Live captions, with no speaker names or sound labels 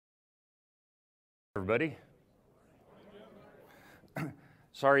Everybody?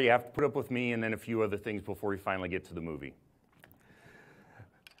 Sorry, you have to put up with me and then a few other things before we finally get to the movie.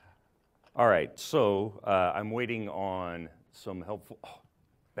 All right, so I'm waiting on some helpful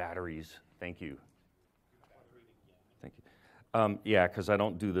batteries. Thank you. Thank you. Yeah, because I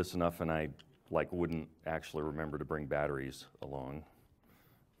don't do this enough, and I wouldn't actually remember to bring batteries along.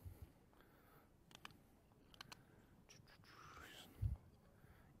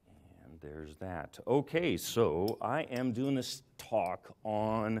 And there's that. Okay, so I am doing this talk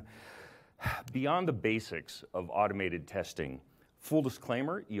on beyond the basics of automated testing. Full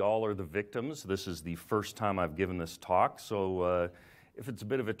disclaimer, y'all are the victims. This is the first time I've given this talk, so if it's a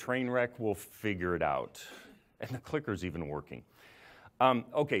bit of a train wreck, we'll figure it out. And the clicker's even working.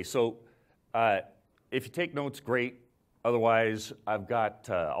 Okay, so if you take notes, great. Otherwise,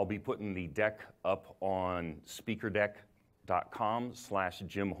 I'll be putting the deck up on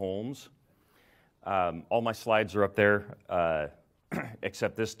speakerdeck.com/Jim Holmes. All my slides are up there,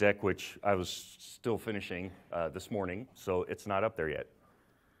 except this deck, which I was still finishing this morning, so it's not up there yet.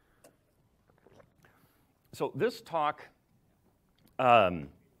 So this talk, some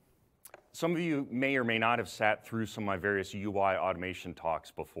of you may or may not have sat through some of my various UI automation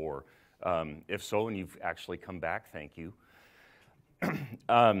talks before. If so, and you've actually come back, thank you.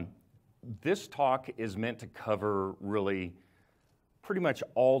 This talk is meant to cover really pretty much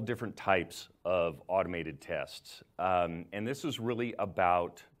all different types of automated tests. And this is really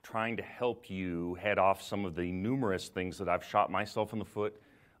about trying to help you head off some of the numerous things that I've shot myself in the foot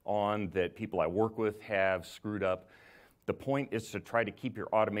on that people I work with have screwed up. The point is to try to keep your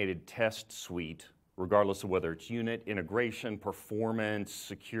automated test suite, regardless of whether it's unit, integration, performance,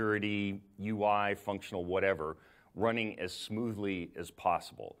 security, UI, functional, whatever, running as smoothly as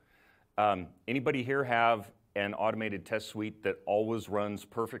possible. Anybody here have an automated test suite that always runs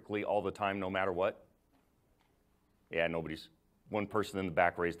perfectly all the time, no matter what? Yeah, one person in the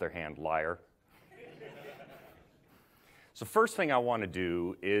back raised their hand, liar. So first thing I want to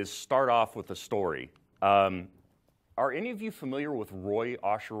do is start off with a story. Are any of you familiar with Roy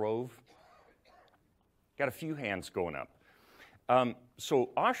Osherov? Got a few hands going up. So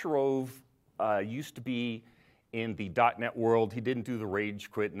Osherov used to be in the .NET world. He didn't do the rage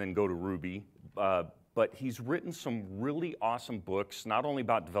quit and then go to Ruby. But he's written some really awesome books, not only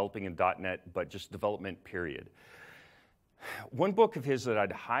about developing in .NET, but just development, period. One book of his that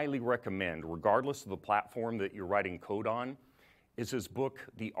I'd highly recommend, regardless of the platform that you're writing code on, is his book,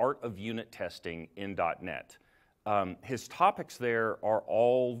 The Art of Unit Testing in .NET. His topics there are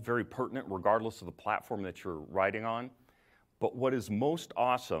all very pertinent, regardless of the platform that you're writing on. But what is most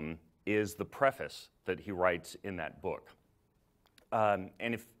awesome is the preface that he writes in that book.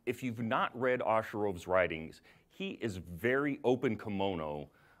 And if you've not read Osherov's writings, he is very open kimono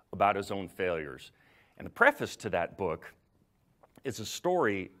about his own failures. And the preface to that book is a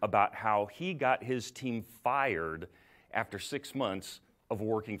story about how he got his team fired after 6 months of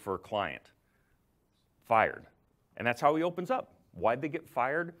working for a client. Fired. And that's how he opens up. Why'd they get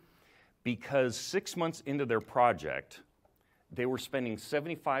fired? Because 6 months into their project, they were spending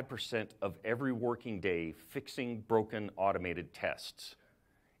 75% of every working day fixing broken automated tests.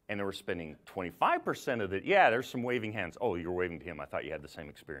 And they were spending 25% of it. Yeah, there's some waving hands. Oh, you're waving to him. I thought you had the same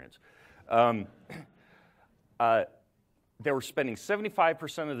experience. They were spending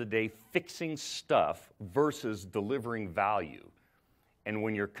 75% of the day fixing stuff versus delivering value. And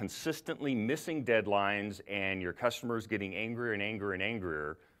when you're consistently missing deadlines and your customer's getting angrier and angrier and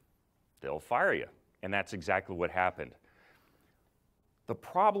angrier, they'll fire you. And that's exactly what happened. The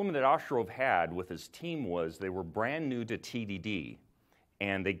problem that Osherov had with his team was they were brand new to TDD,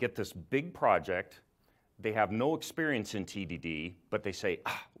 and they get this big project. They have no experience in TDD, but they say,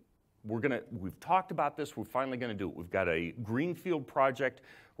 we've talked about this, we're finally going to do it. We've got a greenfield project,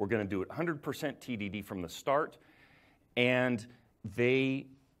 we're going to do it 100% TDD from the start, and they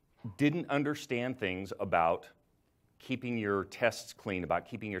didn't understand things about keeping your tests clean, about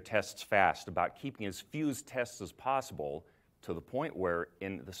keeping your tests fast, about keeping as few tests as possible, to the point where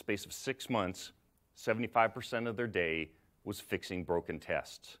in the space of 6 months, 75% of their day was fixing broken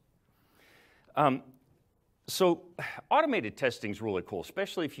tests. So automated testing is really cool,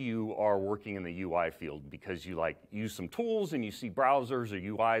 especially if you are working in the UI field, because you use some tools and you see browsers or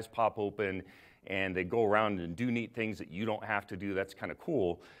UIs pop open and they go around and do neat things that you don't have to do. That's kind of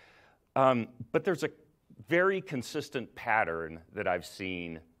cool. But there's a very consistent pattern that I've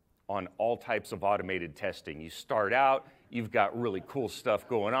seen on all types of automated testing. You start out, you've got really cool stuff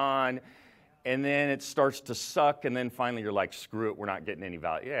going on, and then it starts to suck, and then finally you're like, screw it, we're not getting any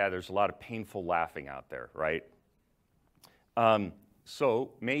value. Yeah, there's a lot of painful laughing out there, right?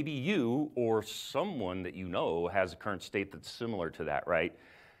 So maybe you or someone that you know has a current state that's similar to that, right?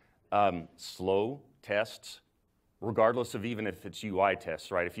 Slow tests, regardless of even if it's UI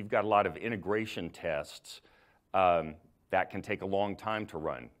tests, right? If you've got a lot of integration tests, that can take a long time to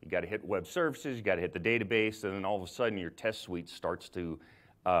run. You got to hit web services, you got to hit the database, and then all of a sudden your test suite starts to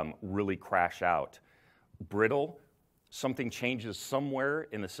really crash out. Brittle, something changes somewhere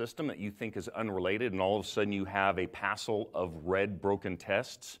in the system that you think is unrelated, and all of a sudden you have a passel of red broken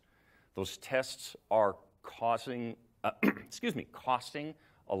tests. Those tests are costing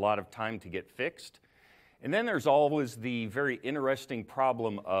a lot of time to get fixed. And then there's always the very interesting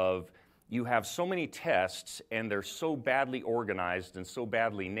problem of you have so many tests and they're so badly organized and so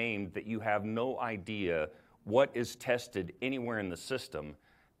badly named that you have no idea what is tested anywhere in the system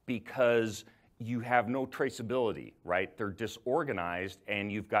because you have no traceability, right? They're disorganized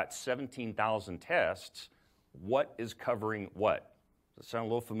and you've got 17,000 tests. What is covering what? Does that sound a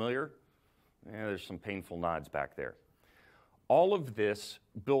little familiar? Yeah, there's some painful nods back there. All of this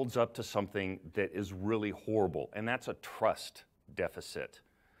builds up to something that is really horrible, and that's a trust deficit.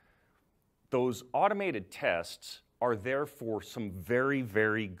 Those automated tests are there for some very,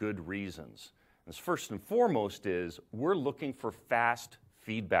 very good reasons. And first and foremost is we're looking for fast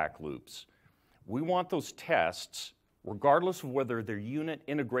feedback loops. We want those tests, regardless of whether they're unit,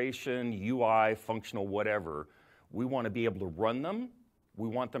 integration, UI, functional, whatever, we want to be able to run them. We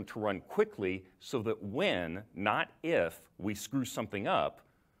want them to run quickly so that when, not if, we screw something up,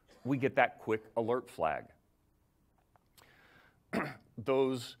 we get that quick alert flag.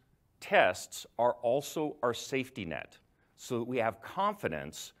 Those tests are also our safety net so that we have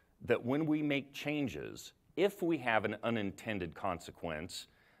confidence that when we make changes, if we have an unintended consequence,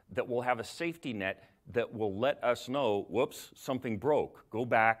 that we'll have a safety net that will let us know, whoops, something broke, go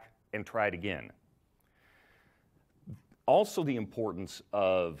back and try it again. Also, the importance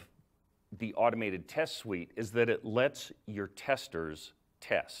of the automated test suite is that it lets your testers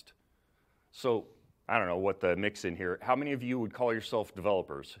test. So, I don't know what the mix in here. How many of you would call yourself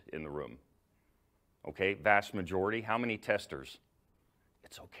developers in the room? Okay, vast majority. How many testers?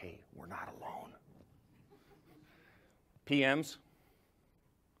 It's okay, we're not alone. PMs?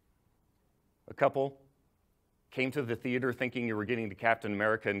 A couple? Came to the theater thinking you were getting to Captain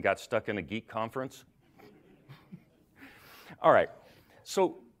America and got stuck in a geek conference? All right,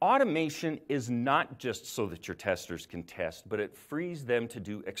 so automation is not just so that your testers can test, but it frees them to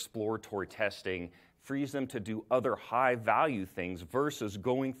do exploratory testing, frees them to do other high-value things versus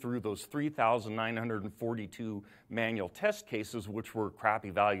going through those 3,942 manual test cases, which were crappy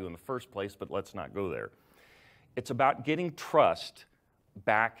value in the first place, but let's not go there. It's about getting trust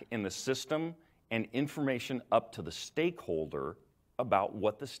back in the system and information up to the stakeholder about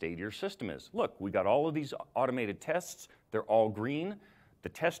what the state of your system is. Look, we got all of these automated tests. They're all green. The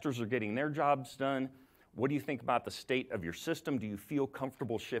testers are getting their jobs done. What do you think about the state of your system? Do you feel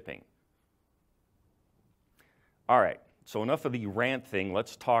comfortable shipping? All right, so enough of the rant thing.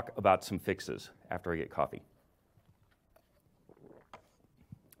 Let's talk about some fixes after I get coffee.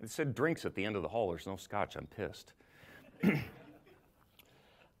 It said drinks at the end of the hall. There's no scotch. I'm pissed.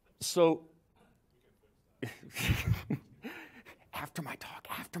 So, after my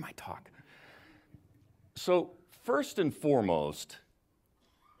talk. So, first and foremost,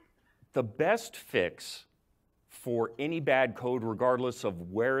 the best fix for any bad code, regardless of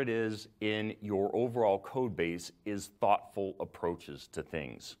where it is in your overall code base, is thoughtful approaches to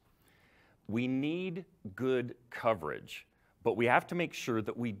things. We need good coverage, but we have to make sure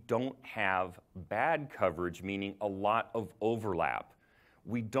that we don't have bad coverage, meaning a lot of overlap.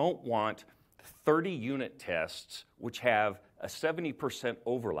 We don't want 30 unit tests which have a 70%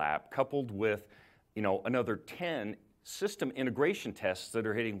 overlap coupled with, another 10 system integration tests that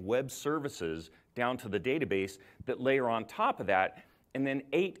are hitting web services down to the database that layer on top of that, and then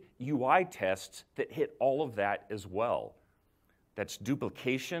 8 UI tests that hit all of that as well. That's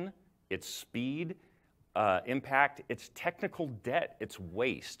duplication, it's speed, impact, it's technical debt, it's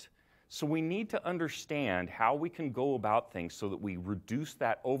waste. So we need to understand how we can go about things so that we reduce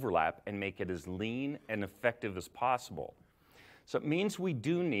that overlap and make it as lean and effective as possible. So it means we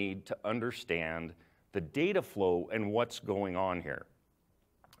do need to understand the data flow and what's going on here.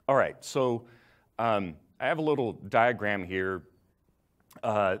 All right, so I have a little diagram here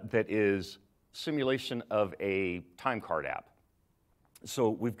that is simulation of a time card app. So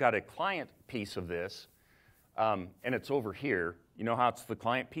we've got a client piece of this, and it's over here. You know how it's the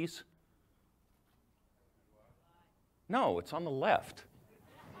client piece? No, it's on the left.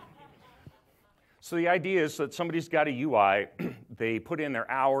 So the idea is that somebody's got a UI, they put in their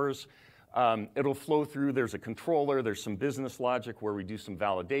hours, It'll flow through, there's a controller, there's some business logic where we do some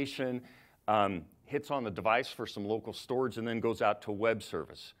validation, hits on the device for some local storage, and then goes out to a web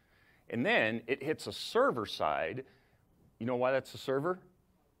service. And then it hits a server side. You know why that's a server?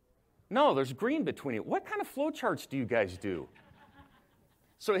 No, there's green between it. What kind of flowcharts do you guys do?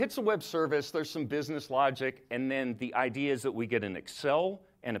 So it hits a web service, there's some business logic, and then the idea is that we get an Excel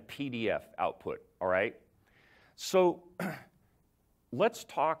and a PDF output, all right? So let's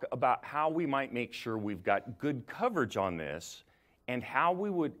talk about how we might make sure we've got good coverage on this and how we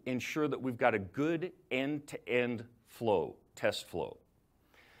would ensure that we've got a good end-to-end flow, test flow.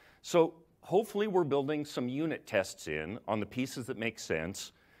 So hopefully we're building some unit tests in on the pieces that make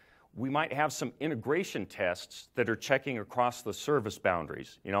sense. We might have some integration tests that are checking across the service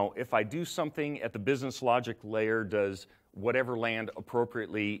boundaries. You know, if I do something at the business logic layer, does whatever land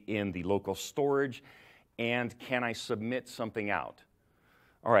appropriately in the local storage, and can I submit something out?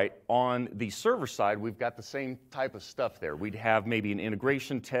 All right, on the server side, we've got the same type of stuff there. We'd have maybe an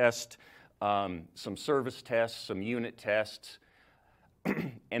integration test, some service tests, some unit tests,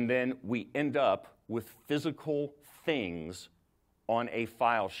 and then we end up with physical things on a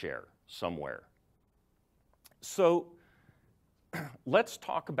file share somewhere. So let's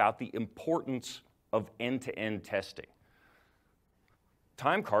talk about the importance of end-to-end testing.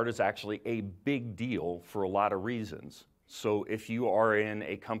 Time card is actually a big deal for a lot of reasons. So if you are in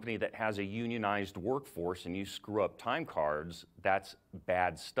a company that has a unionized workforce and you screw up time cards, that's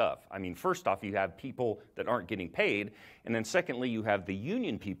bad stuff. I mean, first off, you have people that aren't getting paid, and then secondly, you have the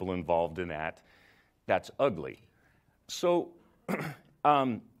union people involved in that. That's ugly. So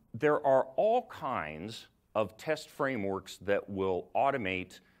there are all kinds of test frameworks that will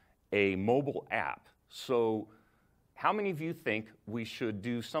automate a mobile app. So how many of you think we should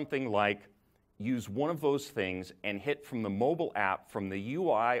do something like use one of those things and hit from the mobile app, from the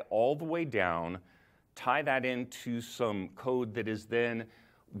UI all the way down, tie that into some code that is then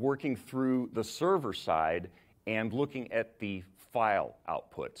working through the server side and looking at the file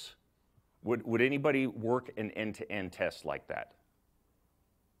outputs? Would anybody work an end-to-end test like that?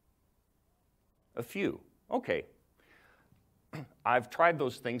 A few. Okay. I've tried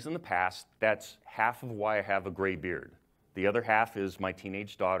those things in the past. That's half of why I have a gray beard. The other half is my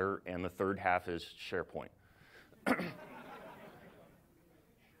teenage daughter, and the third half is SharePoint.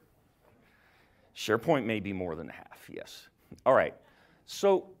 SharePoint may be more than half, yes. All right.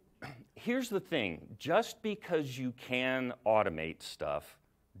 So here's the thing. Just because you can automate stuff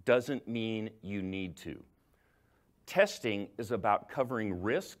doesn't mean you need to. Testing is about covering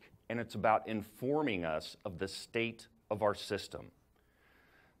risk, and it's about informing us of the state of our system.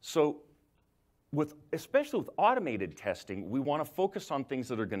 So especially with automated testing, we want to focus on things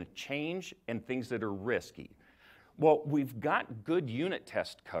that are going to change and things that are risky. Well, we've got good unit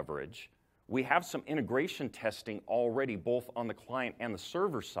test coverage. We have some integration testing already, both on the client and the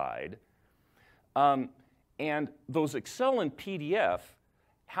server side. And those Excel and PDF,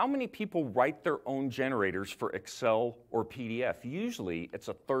 how many people write their own generators for Excel or PDF? Usually, it's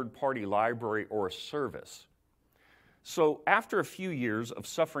a third-party library or a service. So after a few years of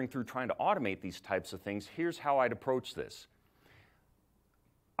suffering through trying to automate these types of things, here's how I'd approach this.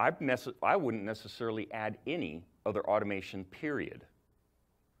 I wouldn't necessarily add any other automation, period.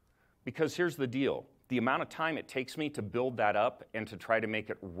 Because here's the deal. The amount of time it takes me to build that up and to try to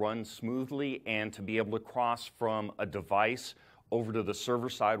make it run smoothly and to be able to cross from a device over to the server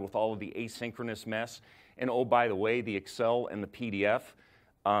side with all of the asynchronous mess. And oh, by the way, the Excel and the PDF,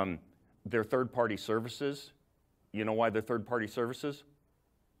 they're third-party services. You know why they're third-party services?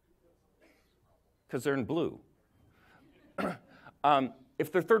 Because they're in blue.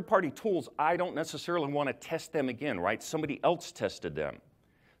 If they're third-party tools, I don't necessarily want to test them again, right? Somebody else tested them.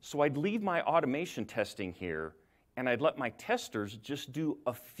 So I'd leave my automation testing here, and I'd let my testers just do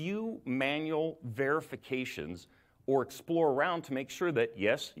a few manual verifications or explore around to make sure that,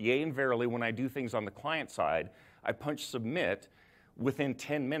 yes, yea and verily, when I do things on the client side, I punch submit. Within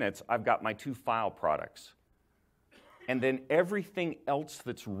 10 minutes, I've got my 2 file products. And then everything else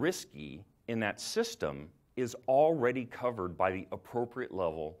that's risky in that system is already covered by the appropriate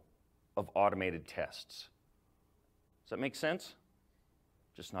level of automated tests. Does that make sense?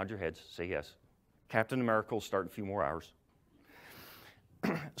 Just nod your heads, say yes. Captain America will start in a few more hours.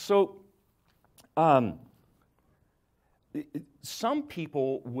 So, some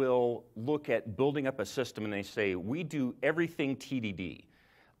people will look at building up a system and they say, we do everything TDD.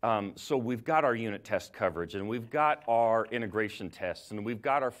 So we've got our unit test coverage, and we've got our integration tests, and we've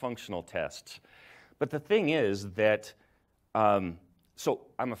got our functional tests. But the thing is that, so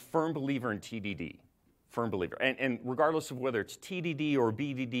I'm a firm believer in TDD. Firm believer. And regardless of whether it's TDD or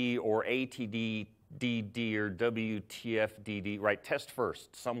BDD or ATD, DD or WTFDD, right? Test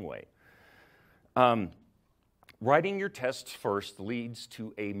first, some way. Writing your tests first leads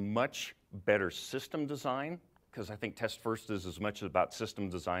to a much better system design, because I think test first is as much about system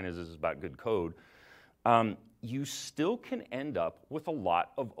design as it is about good code. You still can end up with a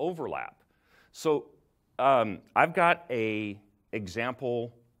lot of overlap. So I've got a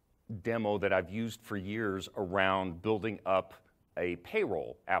example demo that I've used for years around building up a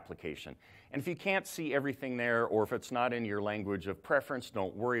payroll application. And if you can't see everything there, or if it's not in your language of preference,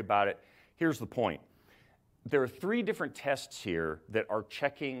 don't worry about it. Here's the point. There are 3 different tests here that are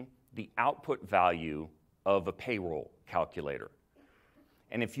checking the output value of a payroll calculator.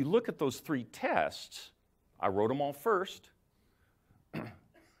 And if you look at those 3 tests, I wrote them all first,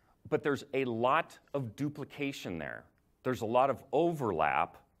 but there's a lot of duplication there. There's a lot of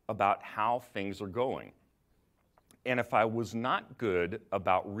overlap about how things are going. And if I was not good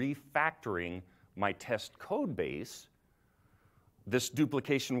about refactoring my test code base, this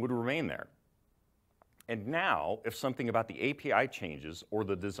duplication would remain there. And now, if something about the API changes or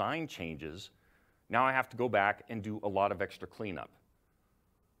the design changes, now I have to go back and do a lot of extra cleanup.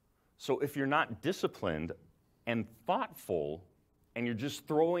 So if you're not disciplined and thoughtful, and you're just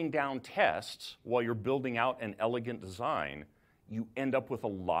throwing down tests while you're building out an elegant design, you end up with a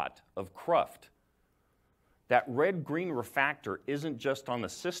lot of cruft. That red-green refactor isn't just on the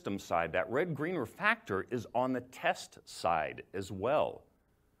system side. That red-green refactor is on the test side as well.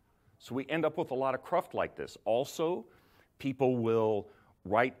 So we end up with a lot of cruft like this. Also, people will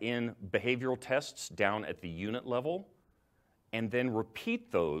write in behavioral tests down at the unit level and then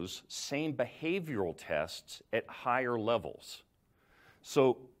repeat those same behavioral tests at higher levels.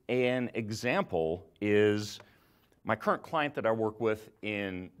 So an example is my current client that I work with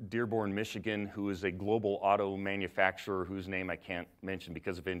in Dearborn, Michigan, who is a global auto manufacturer whose name I can't mention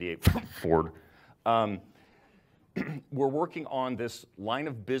because of NDA, Ford. We're working on this line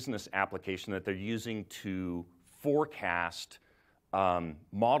of business application that they're using to forecast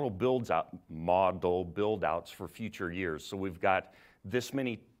model build-outs for future years. So we've got this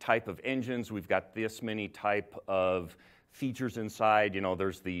many type of engines, we've got this many type of features inside. You know,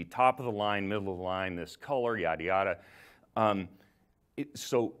 there's the top of the line, middle of the line, this color, yada, yada.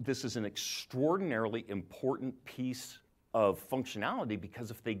 So this is an extraordinarily important piece of functionality,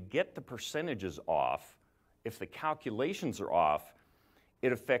 because if they get the percentages off, if the calculations are off,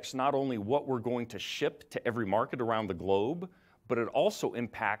 it affects not only what we're going to ship to every market around the globe, but it also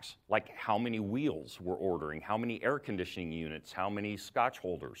impacts like how many wheels we're ordering, how many air conditioning units, how many scotch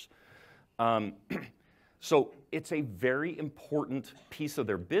holders. So it's a very important piece of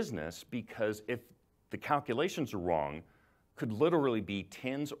their business, because if the calculations are wrong, could literally be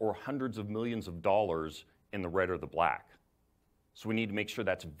tens or hundreds of millions of dollars in the red or the black. So we need to make sure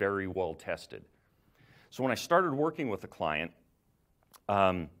that's very well tested. So when I started working with the client,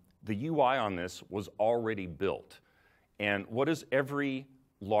 the UI on this was already built. And what does every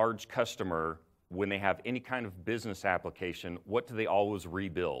large customer, when they have any kind of business application, what do they always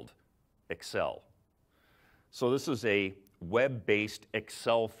rebuild? Excel. So this is a web-based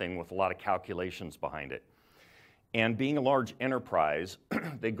Excel thing with a lot of calculations behind it. And being a large enterprise,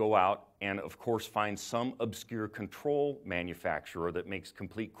 they go out and, of course, find some obscure control manufacturer that makes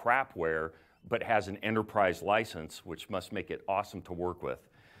complete crapware but has an enterprise license, which must make it awesome to work with.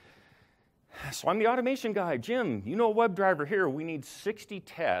 So I'm the automation guy. Jim, you know WebDriver here. We need 60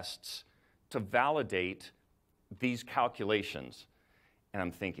 tests to validate these calculations. And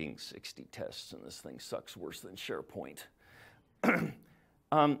I'm thinking, 60 tests, and this thing sucks worse than SharePoint.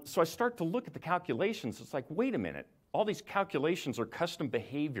 So I start to look at the calculations. It's like, wait a minute. All these calculations are custom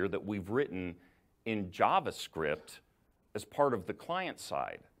behavior that we've written in JavaScript as part of the client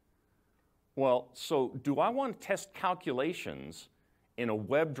side. Well, so do I want to test calculations in a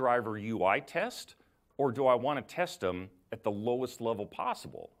WebDriver UI test, or do I want to test them at the lowest level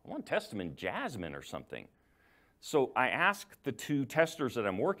possible? I want to test them in Jasmine or something. So I asked the 2 testers that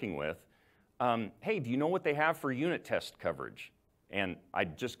I'm working with, hey, do you know what they have for unit test coverage? And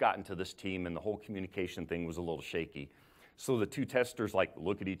I'd just gotten to this team, and the whole communication thing was a little shaky. So the 2 testers like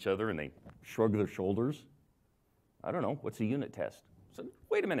look at each other and they shrug their shoulders. I don't know, what's a unit test? So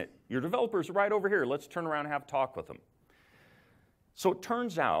wait a minute, your developers are right over here. Let's turn around and have a talk with them. So it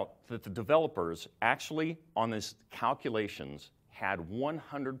turns out that the developers actually on these calculations had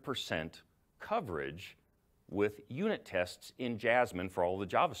 100% coverage with unit tests in Jasmine for all the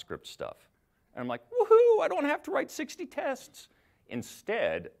JavaScript stuff. And I'm like, woohoo, I don't have to write 60 tests.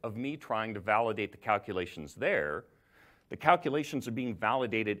 Instead of me trying to validate the calculations there, The calculations are being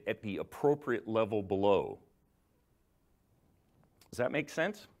validated at the appropriate level below. Does that make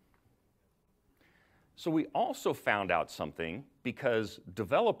sense? So we also found out something because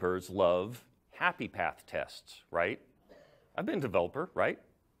developers love happy path tests, right? I've been a developer, right?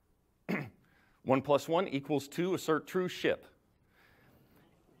 1 + 1 = 2, assert true, ship.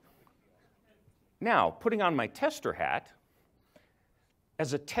 Now, putting on my tester hat,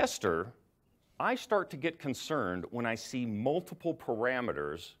 as a tester, I start to get concerned when I see multiple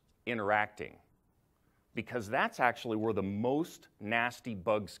parameters interacting, because that's actually where the most nasty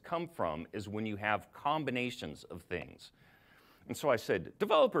bugs come from, is when you have combinations of things. And so I said,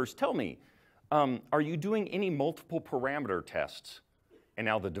 developers, tell me, are you doing any multiple parameter tests? And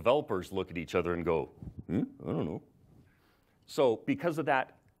now the developers look at each other and go, I don't know. So because of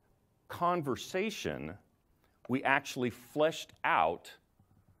that conversation, we actually fleshed out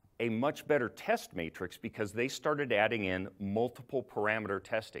a much better test matrix because they started adding in multiple parameter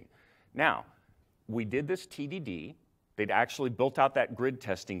testing. Now, we did this TDD. They'd actually built out that grid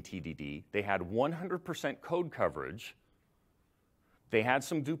testing TDD. They had 100% code coverage. They had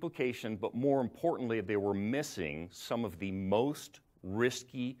some duplication, but more importantly, they were missing some of the most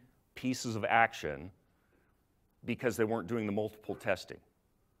risky pieces of action because they weren't doing the multiple testing.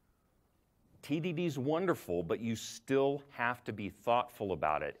 TDD is wonderful, but you still have to be thoughtful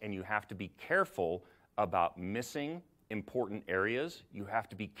about it, and you have to be careful about missing important areas. You have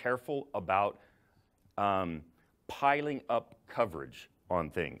to be careful about piling up coverage on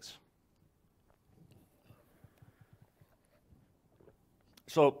things.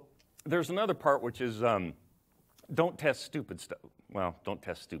 So there's another part which is don't test stupid stuff. Well, don't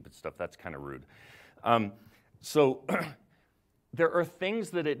test stupid stuff. That's kind of rude. There are things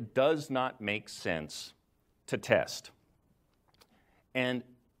that it does not make sense to test. And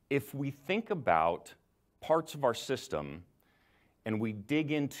if we think about parts of our system and we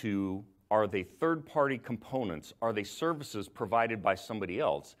dig into, are they third-party components? Are they services provided by somebody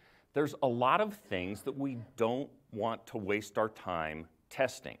else? There's a lot of things that we don't want to waste our time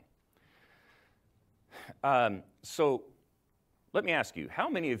testing. So let me ask you, how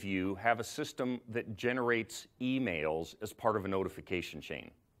many of you have a system that generates emails as part of a notification chain?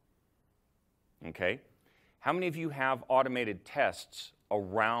 Okay. How many of you have automated tests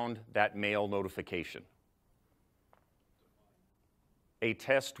around that mail notification? A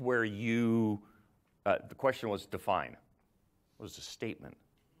test where you, the question was define. It was a statement.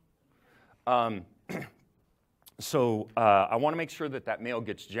 I want to make sure that that mail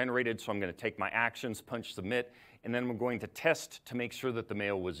gets generated, so I'm going to take my actions, punch submit, and then we're going to test to make sure that the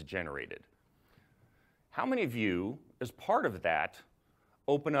mail was generated. How many of you, as part of that,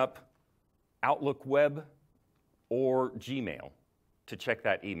 open up Outlook Web or Gmail to check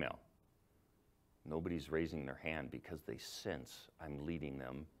that email? Nobody's raising their hand because they sense I'm leading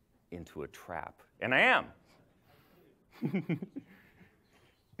them into a trap. And I am.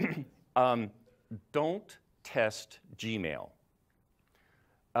 Don't test Gmail.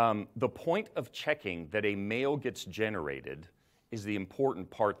 The point of checking that a mail gets generated is the important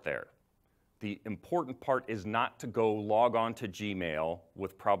part there. The important part is not to go log on to Gmail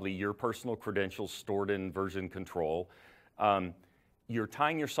with probably your personal credentials stored in version control. You're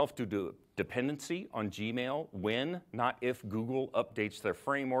tying yourself to dependency on Gmail when, not if, Google updates their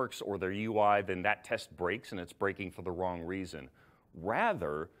frameworks or their UI, then that test breaks and it's breaking for the wrong reason.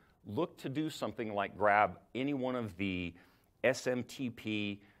 Rather, look to do something like grab any one of the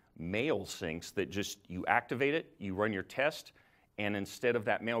SMTP mail syncs that just, you activate it, you run your test, and instead of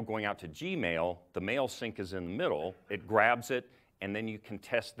that mail going out to Gmail, the mail sync is in the middle, it grabs it, and then you can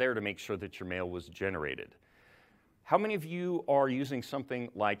test there to make sure that your mail was generated. How many of you are using something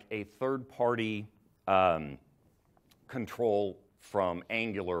like a third-party control from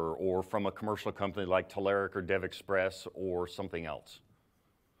Angular or from a commercial company like Telerik or DevExpress or something else?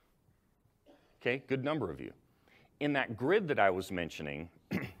 Okay, good number of you. In that grid that I was mentioning,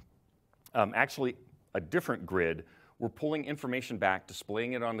 actually a different grid, we're pulling information back,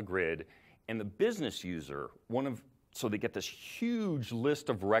 displaying it on the grid, and the business user, so they get this huge list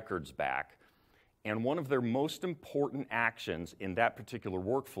of records back, and one of their most important actions in that particular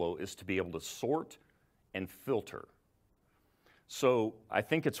workflow is to be able to sort and filter. So I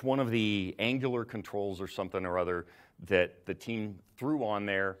think it's one of the Angular controls or something or other that the team threw on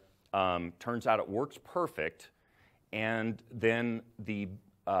there. Turns out it works perfect, and then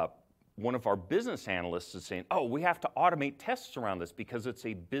one of our business analysts is saying, oh, we have to automate tests around this because it's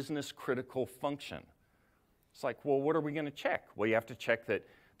a business critical function. It's like, well, what are we going to check? Well, you have to check that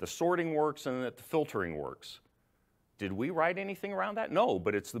the sorting works and that the filtering works. Did we write anything around that? No,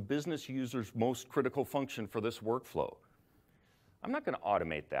 but it's the business user's most critical function for this workflow. I'm not going to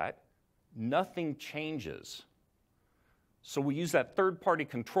automate that. Nothing changes. So we use that third-party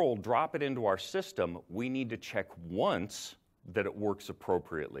control, drop it into our system. We need to check once that it works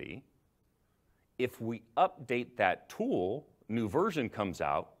appropriately. If we update that tool, new version comes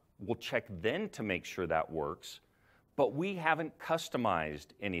out, we'll check then to make sure that works, but we haven't customized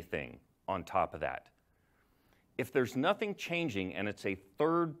anything on top of that. If there's nothing changing and it's a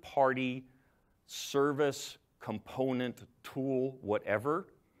third-party service, component, tool, whatever,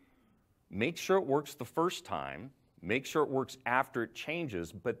 make sure it works the first time, make sure it works after it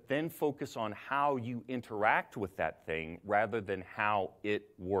changes, but then focus on how you interact with that thing rather than how it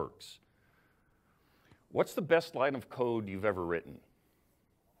works. What's the best line of code you've ever written?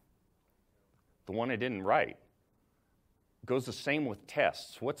 The one I didn't write. Goes the same with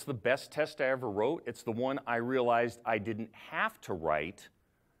tests. What's the best test I ever wrote? It's the one I realized I didn't have to write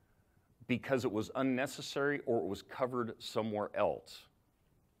because it was unnecessary or it was covered somewhere else.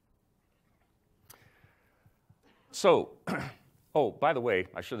 So, oh, by the way,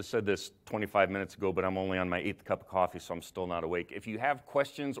 I should have said this 25 minutes ago, but I'm only on my 8th cup of coffee, so I'm still not awake. If you have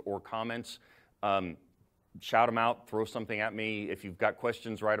questions or comments, shout them out, throw something at me. If you've got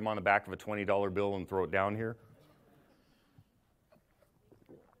questions, write them on the back of a $20 bill and throw it down here.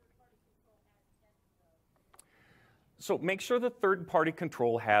 So make sure the third-party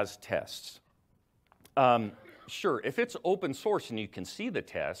control has tests. Sure, if it's open source and you can see the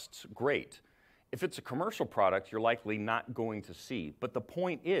tests, great. If it's a commercial product, you're likely not going to see. But the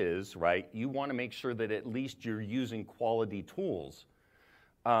point is, right, you want to make sure that at least you're using quality tools.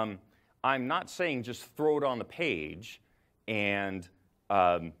 I'm not saying just throw it on the page and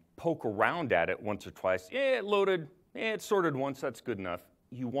poke around at it once or twice. Yeah, it loaded, yeah, it sorted once, that's good enough.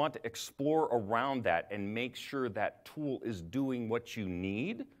 You want to explore around that and make sure that tool is doing what you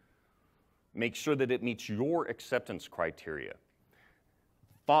need. Make sure that it meets your acceptance criteria.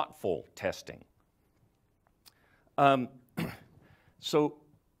 Thoughtful testing. So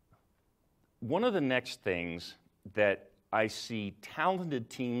one of the next things that I see talented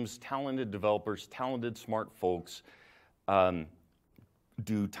teams, talented developers, talented smart folks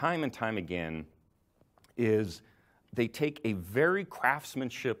do time and time again is they take a very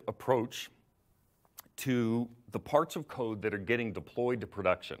craftsmanship approach to the parts of code that are getting deployed to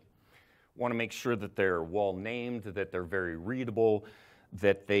production. Want to make sure that they're well named, that they're very readable,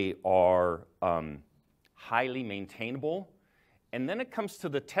 that they are highly maintainable. And then it comes to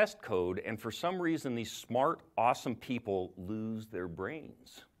the test code, and for some reason, these smart, awesome people lose their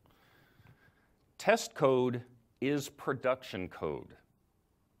brains. Test code is production code.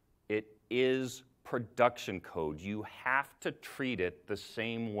 It is production code. You have to treat it the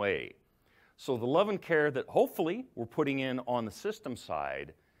same way. So the love and care that hopefully we're putting in on the system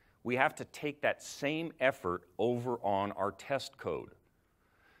side, we have to take that same effort over on our test code.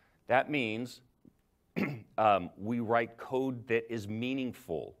 That means we write code that is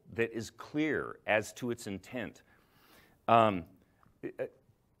meaningful, that is clear as to its intent.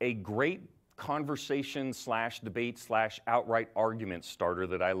 A great conversation / debate / outright argument starter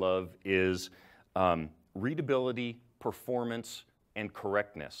that I love is readability, performance, and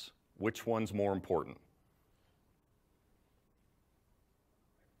correctness. Which one's more important?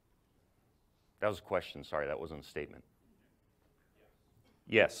 That was a question, sorry, that wasn't a statement.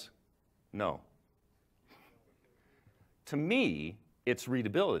 Yes. No. To me, it's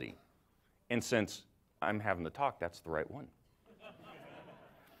readability. And since I'm having the talk, that's the right one.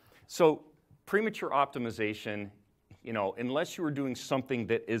 So premature optimization, you know, unless you are doing something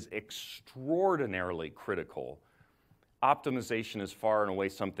that is extraordinarily critical, optimization is far and away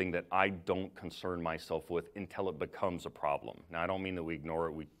something that I don't concern myself with until it becomes a problem. Now, I don't mean that we ignore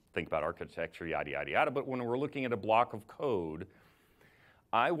it, we think about architecture, yada, yada, yada, but when we're looking at a block of code,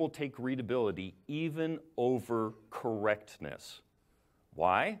 I will take readability even over correctness.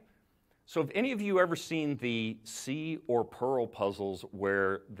 Why? So have any of you ever seen the C or Perl puzzles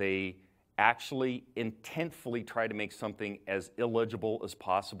where they actually intentfully try to make something as illegible as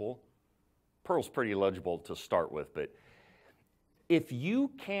possible? Perl's pretty illegible to start with, but if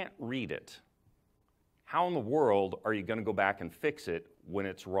you can't read it, how in the world are you going to go back and fix it when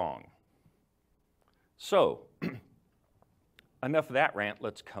it's wrong? So, enough of that rant,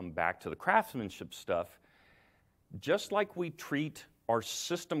 let's come back to the craftsmanship stuff. Just like we treat our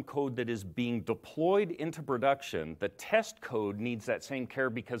system code that is being deployed into production, the test code needs that same care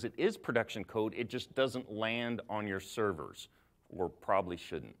because it is production code, it just doesn't land on your servers, or probably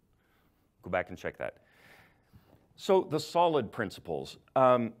shouldn't. Go back and check that. So the solid principles.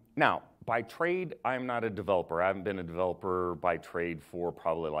 Now, by trade, I'm not a developer. I haven't been a developer by trade for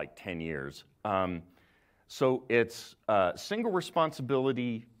probably like 10 years. So it's single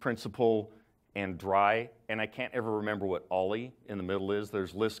responsibility principle and dry, and I can't ever remember what Ollie in the middle is.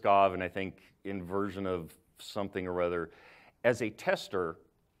 There's Liskov, and I think inversion of something or other. As a tester,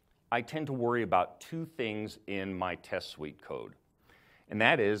 I tend to worry about two things in my test suite code, and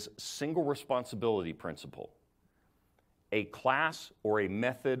that is single responsibility principle. A class or a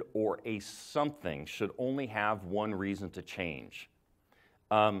method or a something should only have one reason to change.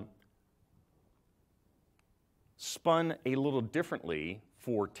 Spun a little differently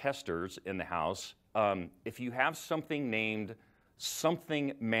for testers in the house, if you have something named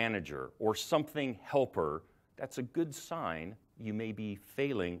something manager or something helper, that's a good sign you may be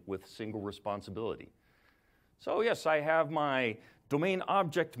failing with single responsibility. So yes, I have my domain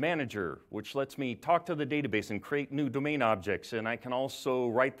object manager, which lets me talk to the database and create new domain objects, and I can also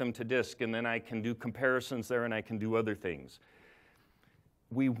write them to disk, and then I can do comparisons there, and I can do other things.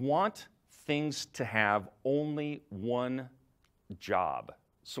 We want things to have only one job.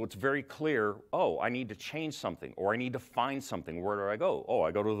 So it's very clear, oh, I need to change something, or I need to find something. Where do I go? Oh, I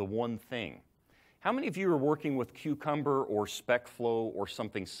go to the one thing. How many of you are working with Cucumber or SpecFlow or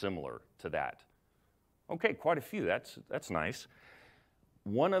something similar to that? Okay, quite a few. That's nice.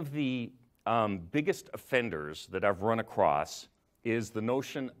 One of the biggest offenders that I've run across is the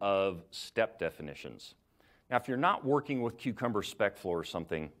notion of step definitions. Now, if you're not working with Cucumber, SpecFlow, or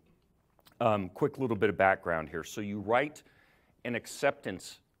something, quick little bit of background here. So you write an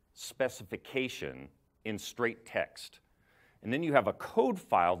acceptance specification in straight text. And then you have a code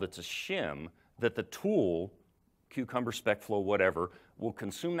file that's a shim that the tool, Cucumber, SpecFlow, whatever, will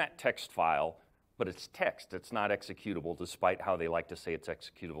consume that text file, but it's text, it's not executable, despite how they like to say it's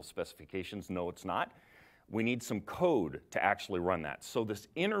executable specifications. No, it's not. We need some code to actually run that. So this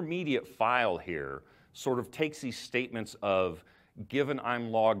intermediate file here sort of takes these statements of, given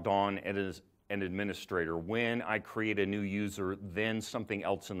I'm logged on as an administrator, when I create a new user, then something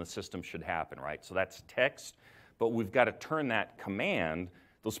else in the system should happen, right? So that's text, but we've got to turn that command,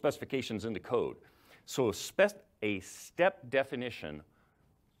 those specifications, into code. So a step definition,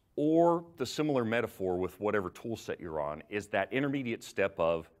 or the similar metaphor with whatever tool set you're on, is that intermediate step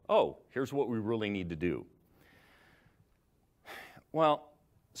of, oh, here's what we really need to do. Well,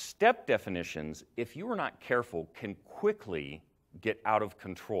 step definitions, if you are not careful, can quickly get out of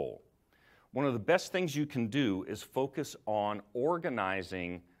control. One of the best things you can do is focus on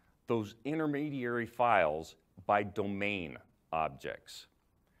organizing those intermediary files by domain objects.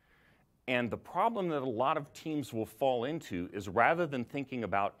 And the problem that a lot of teams will fall into is, rather than thinking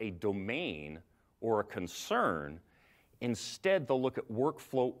about a domain or a concern, instead they'll look at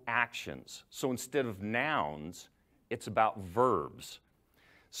workflow actions. So instead of nouns, it's about verbs.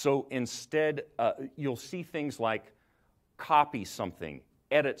 So instead, you'll see things like copy something,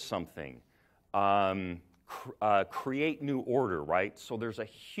 edit something, create new order, right? So there's a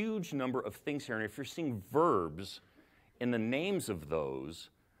huge number of things here, and if you're seeing verbs in the names of those,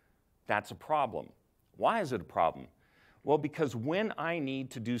 that's a problem. Why is it a problem? Well, because when I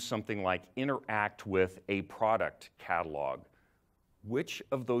need to do something like interact with a product catalog, which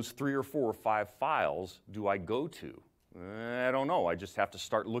of those 3 or 4 or 5 files do I go to? I don't know. I just have to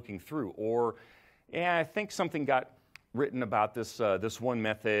start looking through. Or, yeah, I think something got written about this, this one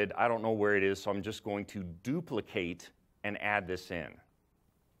method. I don't know where it is, so I'm just going to duplicate and add this in.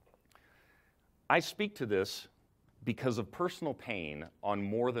 I speak to this because of personal pain on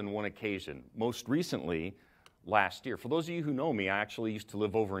more than one occasion. Most recently, last year. For those of you who know me, I actually used to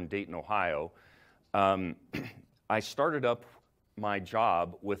live over in Dayton, Ohio. I started up my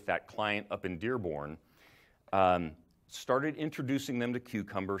job with that client up in Dearborn, started introducing them to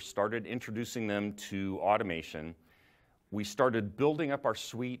Cucumber, started introducing them to automation. We started building up our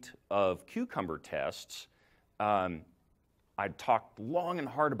suite of Cucumber tests. I talked long and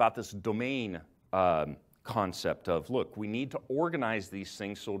hard about this domain concept of, look, we need to organize these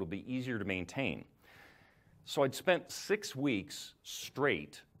things so it'll be easier to maintain. So I'd spent 6 weeks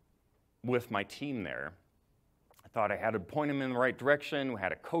straight with my team there. I thought I had to point them in the right direction. We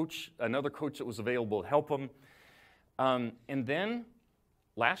had a coach, another coach that was available to help them. And then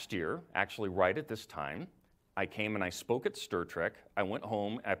last year, actually right at this time, I came and I spoke at Stir Trek. I went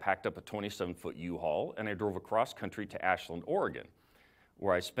home, I packed up a 27-foot U-Haul, and I drove across country to Ashland, Oregon,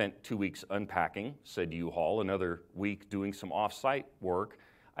 where I spent 2 weeks unpacking said U-Haul, another week doing some off-site work.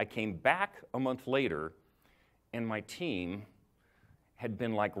 I came back a month later, and my team had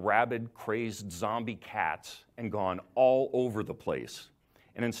been like rabid, crazed zombie cats and gone all over the place.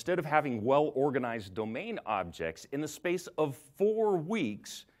 And instead of having well-organized domain objects, in the space of 4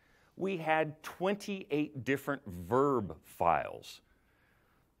 weeks, we had 28 different verb files.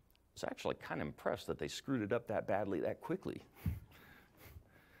 was actually kind of impressed that they screwed it up that badly that quickly.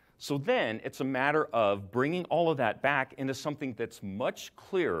 So then it's a matter of bringing all of that back into something that's much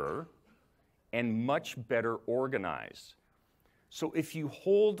clearer and much better organized. So if you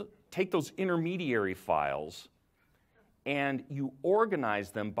take those intermediary files and you organize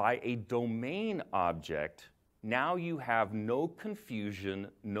them by a domain object, now you have no confusion,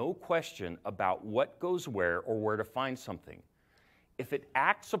 no question about what goes where or where to find something. If it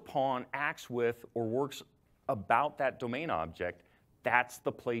acts upon, acts with, or works about that domain object, that's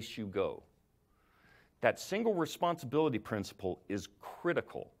the place you go. That single responsibility principle is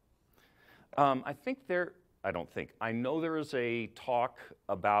critical. I know there is a talk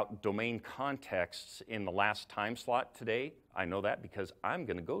about domain contexts in the last time slot today. I know that because I'm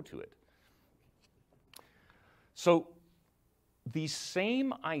going to go to it. So the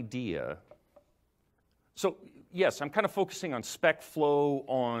same idea, so yes, I'm kind of focusing on spec flow,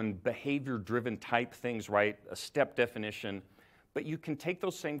 on behavior-driven type things, right? A step definition. But you can take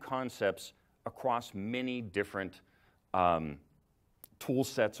those same concepts across many different tool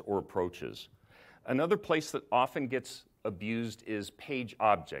sets or approaches. Another place that often gets abused is page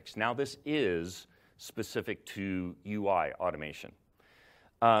objects. Now, this is specific to UI automation.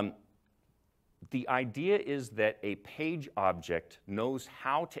 The idea is that a page object knows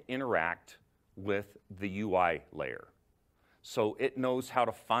how to interact with the UI layer. So it knows how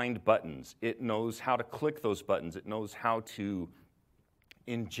to find buttons. It knows how to click those buttons. It knows how to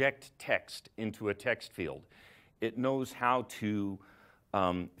inject text into a text field. It knows how to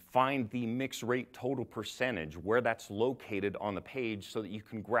find the mix rate total percentage, where that's located on the page so that you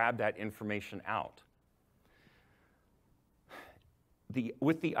can grab that information out.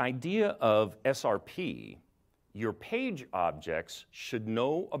 With the idea of SRP, your page objects should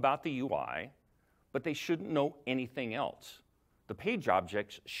know about the UI, but they shouldn't know anything else. The page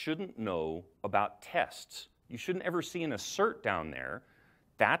objects shouldn't know about tests. You shouldn't ever see an assert down there.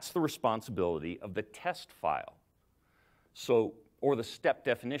 That's the responsibility of the test file. So, or the step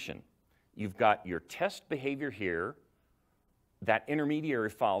definition. You've got your test behavior here. That intermediary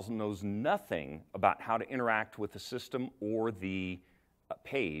file knows nothing about how to interact with the system or the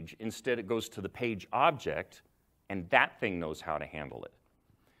page. Instead, it goes to the page object, and that thing knows how to handle it.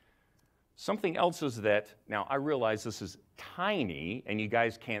 Something else is that, now I realize this is tiny, and you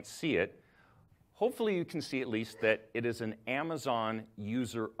guys can't see it. Hopefully you can see at least that it is an Amazon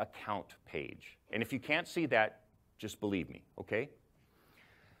user account page. And if you can't see that, just believe me, okay?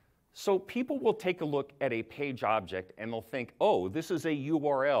 So people will take a look at a page object and they'll think, oh, this is a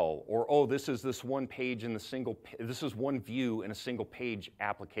URL, or oh, this is this one page in the this is one view in a single page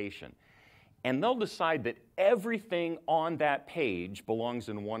application. And they'll decide that everything on that page belongs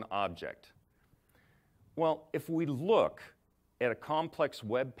in one object. Well, if we look at a complex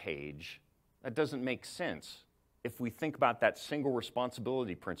web page, that doesn't make sense if we think about that single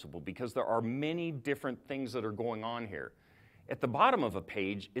responsibility principle, because there are many different things that are going on here. At the bottom of a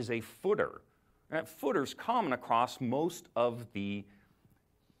page is a footer. And that footer is common across most of the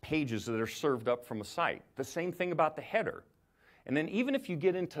pages that are served up from a site. The same thing about the header. And then even if you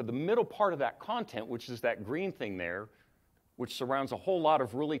get into the middle part of that content, which is that green thing there, which surrounds a whole lot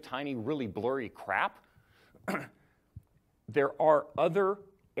of really tiny, really blurry crap, there are other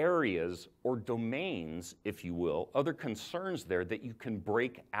areas or domains, if you will, other concerns there that you can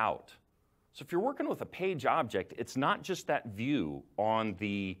break out. So if you're working with a page object, it's not just that view on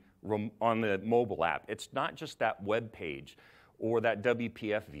the mobile app. It's not just that web page or that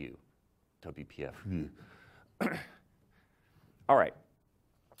WPF view. WPF. All right,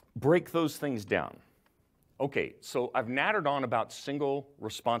 break those things down. Okay, so I've nattered on about single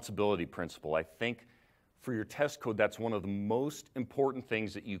responsibility principle. I think for your test code, that's one of the most important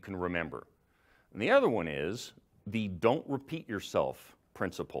things that you can remember. And the other one is the don't repeat yourself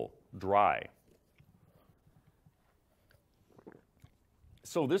principle, DRY.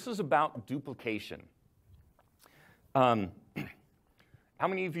 So this is about duplication. How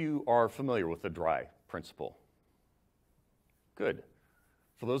many of you are familiar with the DRY principle? Good.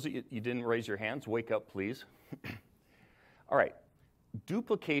 For those of you didn't raise your hands, wake up, please. All right.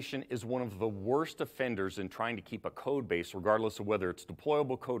 Duplication is one of the worst offenders in trying to keep a code base, regardless of whether it's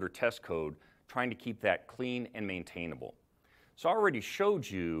deployable code or test code, trying to keep that clean and maintainable. So I already showed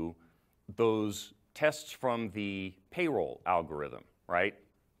you those tests from the payroll algorithm, right?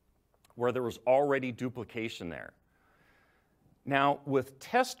 Where there was already duplication there. Now, with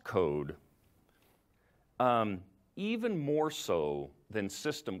test code, even more so than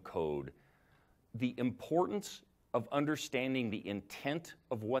system code, the importance of understanding the intent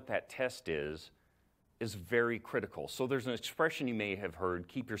of what that test is is very critical. So there's an expression you may have heard,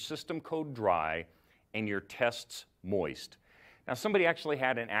 keep your system code dry and your tests moist. Now, somebody actually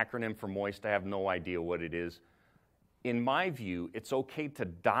had an acronym for moist. I have no idea what it is. In my view, it's okay to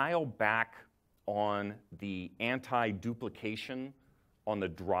dial back on the anti-duplication on the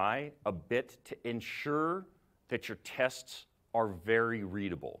dry a bit to ensure that your tests are very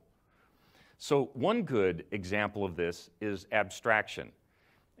readable. So one good example of this is abstraction.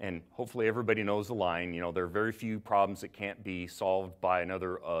 And hopefully everybody knows the line, there are very few problems that can't be solved by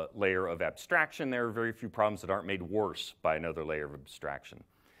another layer of abstraction. There are very few problems that aren't made worse by another layer of abstraction.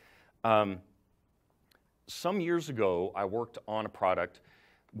 Some years ago, I worked on a product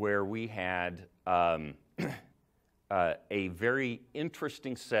where we had a very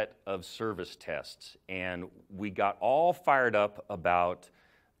interesting set of service tests, and we got all fired up about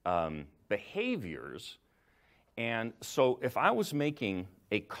behaviors. And so if I was making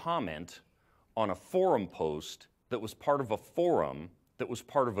a comment on a forum post that was part of a forum, that was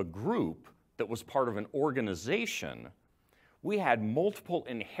part of a group, that was part of an organization, we had multiple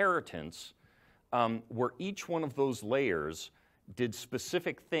inheritance where each one of those layers did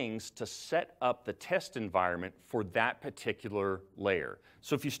specific things to set up the test environment for that particular layer.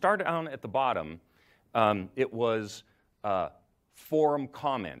 So if you start down at the bottom, it was forum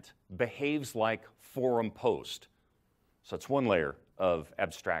comment, behaves like forum post. So that's one layer of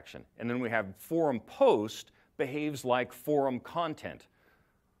abstraction. And then we have forum post, behaves like forum content,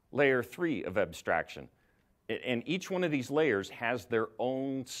 layer 3 of abstraction. And each one of these layers has their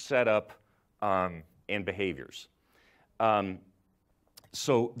own setup and behaviors.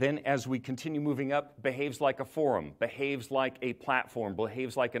 So then as we continue moving up, behaves like a forum, behaves like a platform,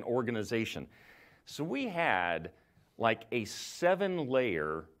 behaves like an organization. So we had like a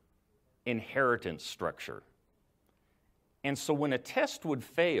 7-layer inheritance structure. And so when a test would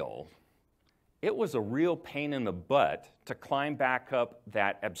fail, it was a real pain in the butt to climb back up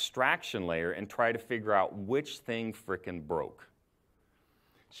that abstraction layer and try to figure out which thing frickin' broke.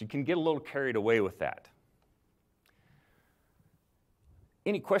 So you can get a little carried away with that.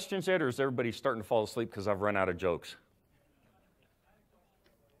 Any questions yet, or is everybody starting to fall asleep because I've run out of jokes?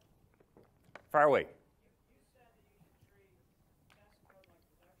 Fire away.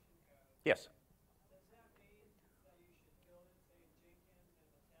 Yes. Does that mean that you should build it, say, in Jenkins, and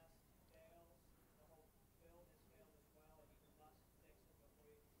the test fails, the whole build has failed as well, and you must fix it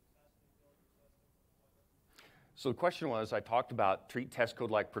before you successfully build your system for deployment? So the question was, I talked about treat test code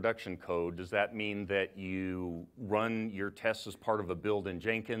like production code. Does that mean that you run your tests as part of a build in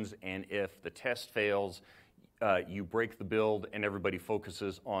Jenkins, and if the test fails, you break the build and everybody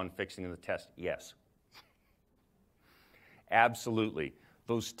focuses on fixing the test? Yes. Absolutely.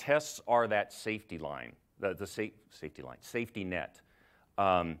 Those tests are that safety line, safety net.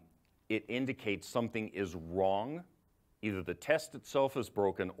 It indicates something is wrong. Either the test itself is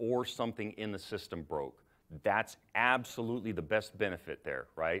broken or something in the system broke. That's absolutely the best benefit there,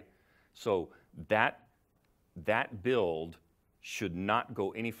 right? So that build should not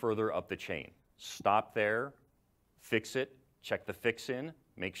go any further up the chain. Stop there, fix it, check the fix in,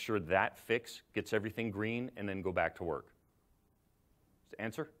 make sure that fix gets everything green, and then go back to work.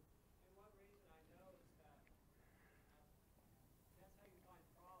 Answer? And one reason I know is that that's how you find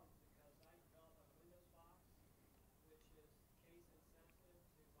problems, because I develop a Windows box, which is case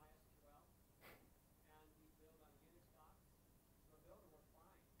insensitive to MySQL, and we build on a Unix box. So the builder works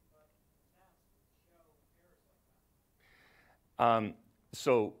fine, but the tests show errors like that.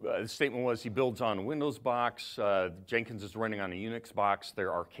 So the statement was he builds on a Windows box, Jenkins is running on a Unix box.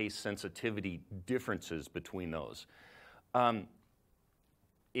 There are case sensitivity differences between those.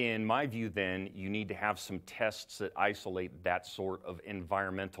 In my view, then, you need to have some tests that isolate that sort of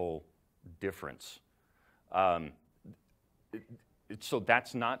environmental difference. So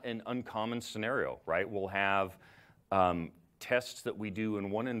that's not an uncommon scenario, right? We'll have tests that we do in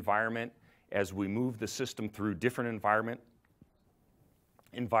one environment. As we move the system through different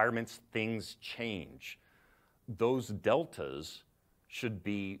environments, things change. Those deltas should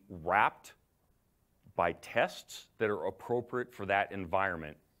be wrapped by tests that are appropriate for that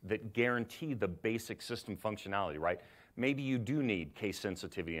environment that guarantee the basic system functionality, right? Maybe you do need case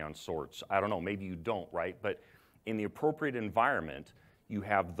sensitivity on sorts. I don't know, maybe you don't, right? But in the appropriate environment, you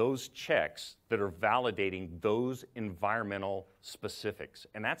have those checks that are validating those environmental specifics.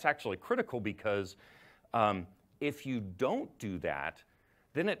 And that's actually critical because if you don't do that,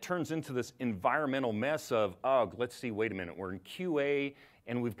 then it turns into this environmental mess of, oh, let's see, wait a minute, we're in QA,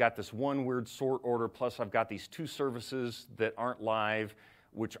 and we've got this one weird sort order, plus I've got these 2 services that aren't live,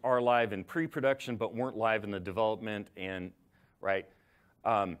 which are live in pre-production but weren't live in the development, and right?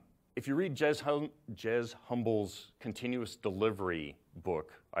 If if you read Jez Humble's continuous delivery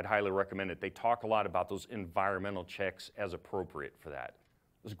book, I'd highly recommend it. They talk a lot about those environmental checks as appropriate for that.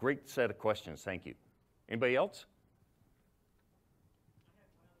 It was a great set of questions. Thank you. Anybody else?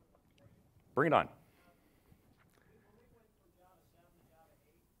 Bring it on. When we went from Java 7 to Java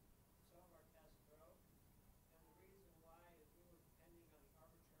 8, some of our tests broke, and the reason why is we were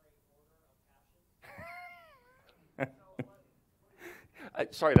depending on the arbitrary order of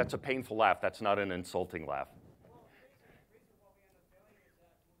hashes. Sorry, that's a painful laugh. That's not an insulting laugh. Well, the reason why we end up failing is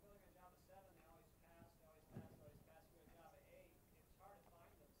that when we're building on Java 7, they always pass. With Java 8, it's hard to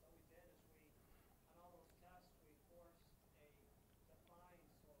find them. So we did is on all those tests, we forced a defined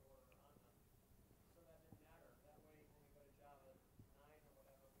sort order on them. So that didn't matter. That way, when we go to Java 9 or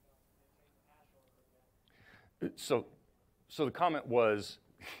whatever, we don't change the hash order again. So the comment was,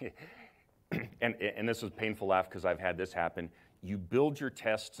 and this was a painful laugh because I've had this happen. You build your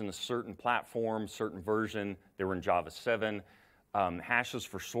tests in a certain platform, certain version. They were in Java 7. Hashes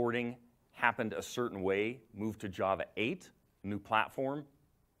for sorting happened a certain way. Moved to Java 8, new platform.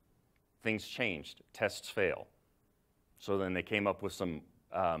 Things changed. Tests fail. So then they came up with some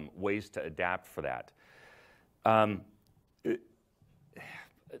ways to adapt for that.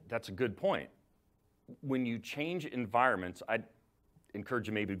 That's a good point. When you change environments, I'd encourage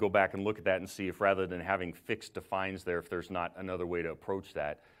you maybe to go back and look at that and see if rather than having fixed defines there, if there's not another way to approach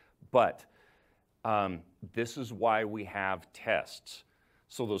that. But this is why we have tests.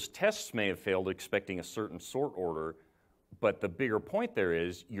 So those tests may have failed expecting a certain sort order, but the bigger point there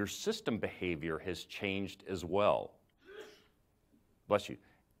is your system behavior has changed as well. Bless you.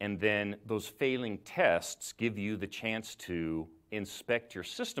 And then those failing tests give you the chance to inspect your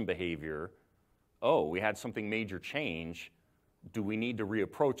system behavior. Oh, we had something major change. Do we need to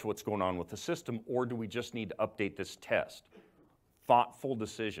reapproach what's going on with the system, or do we just need to update this test? Thoughtful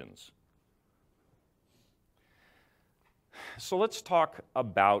decisions. So let's talk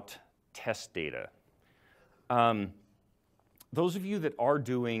about test data. Those of you that are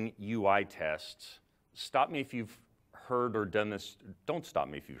doing UI tests, stop me if you've heard or done this. Don't stop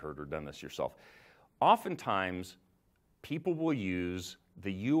me if you've heard or done this yourself. Oftentimes, people will use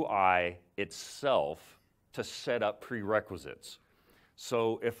the UI itself to set up prerequisites.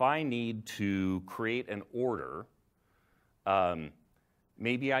 So if I need to create an order,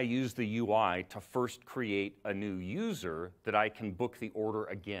 maybe I use the UI to first create a new user that I can book the order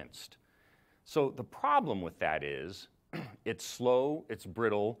against. So the problem with that is it's slow, it's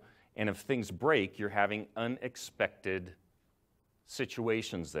brittle, and if things break, you're having unexpected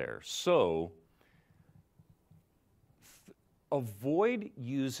situations there. So avoid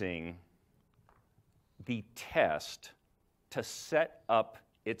using the test to set up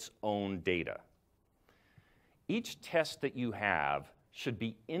its own data. Each test that you have should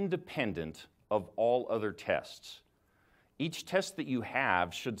be independent of all other tests. Each test that you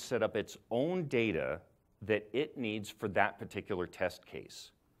have should set up its own data that it needs for that particular test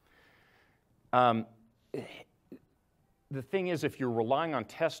case. The thing is, if you're relying on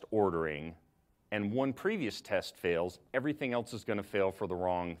test ordering and one previous test fails, everything else is going to fail for the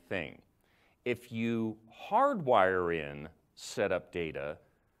wrong thing. If you hardwire in setup data,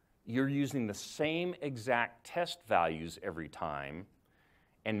 you're using the same exact test values every time,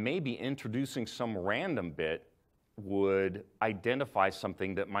 and maybe introducing some random bit would identify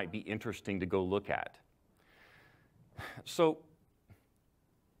something that might be interesting to go look at. So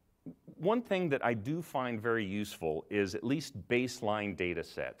one thing that I do find very useful is at least baseline data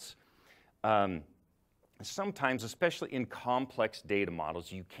sets. Sometimes, especially in complex data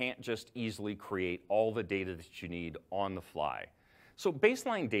models, you can't just easily create all the data that you need on the fly. So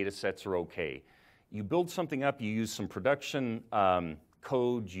baseline data sets are okay. You build something up, you use some production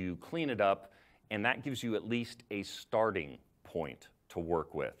code, you clean it up, and that gives you at least a starting point to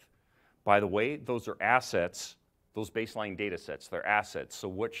work with. By the way, those are assets, those baseline data sets, they're assets, so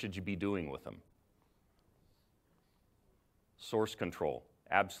what should you be doing with them? Source control,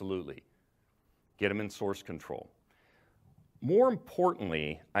 absolutely. Get them in source control. More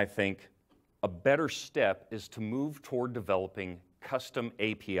importantly, I think a better step is to move toward developing custom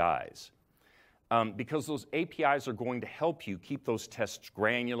APIs. Because those APIs are going to help you keep those tests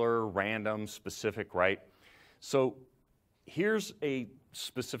granular, random, specific, right? So here's a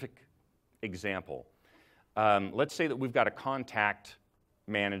specific example. Let's say that we've got a contact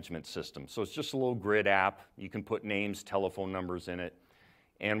management system. So it's just a little grid app. You can put names, telephone numbers in it.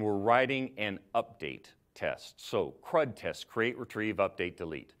 And we're writing an update test. So CRUD test, create, retrieve, update,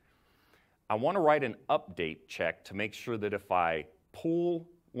 delete. I want to write an update check to make sure that if I pull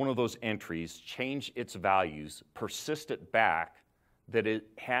one of those entries, change its values, persist it back, that it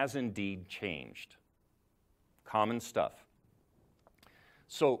has indeed changed. Common stuff.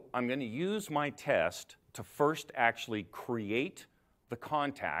 So I'm going to use my test to first actually create the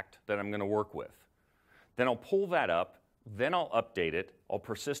contact that I'm going to work with. Then I'll pull that up, then I'll update it, I'll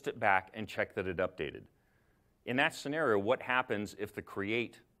persist it back and check that it updated. In that scenario, what happens if the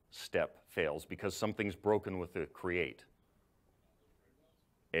create step fails because something's broken with the create?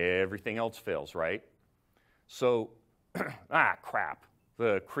 Everything else fails, right? So, crap,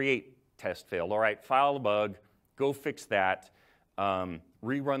 the create test failed. All right, file a bug, go fix that,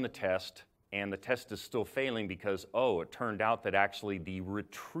 rerun the test, and the test is still failing because, oh, it turned out that actually the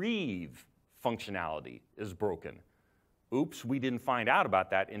retrieve functionality is broken. Oops, we didn't find out about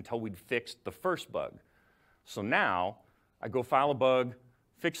that until we'd fixed the first bug. So now, I go file a bug,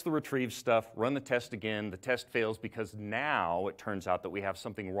 fix the retrieve stuff, run the test again, the test fails because now it turns out that we have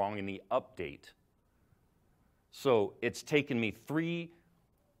something wrong in the update. So it's taken me 3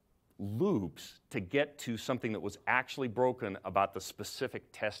 loops to get to something that was actually broken about the specific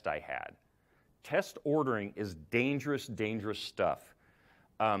test I had. Test ordering is dangerous, dangerous stuff.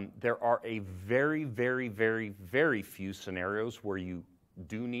 There are a very, very, very, very few scenarios where you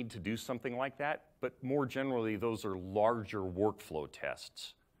do need to do something like that, but more generally, those are larger workflow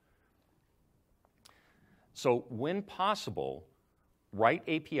tests. So when possible, write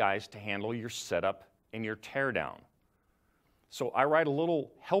APIs to handle your setup and your teardown. So I write a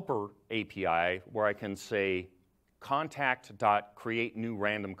little helper API where I can say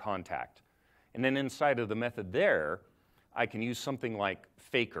contact.createNewRandomContact. And then inside of the method there, I can use something like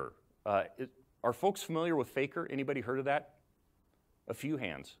faker. Are folks familiar with faker? Anybody heard of that? A few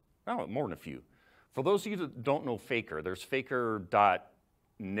hands. Oh, more than a few. For those of you that don't know faker, there's faker.net,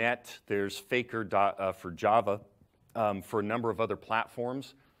 there's faker for Java, for a number of other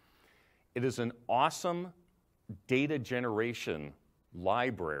platforms. It is an awesome data generation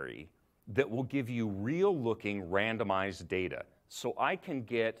library that will give you real-looking randomized data. So I can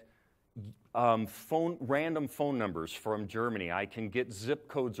get random phone numbers from Germany. I can get zip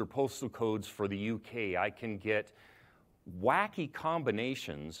codes or postal codes for the UK. I can get wacky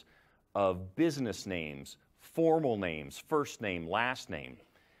combinations of business names, formal names, first name, last name.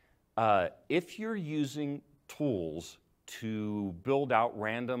 If you're using tools to build out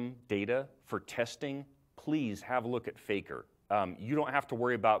random data for testing, please have a look at Faker. You don't have to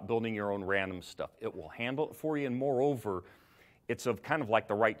worry about building your own random stuff. It will handle it for you, and moreover, it's of kind of like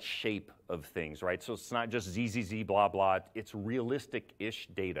the right shape of things, right? So it's not just ZZZ, blah, blah. It's realistic-ish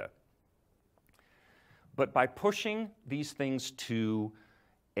data. But by pushing these things to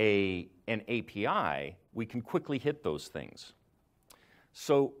an API, we can quickly hit those things.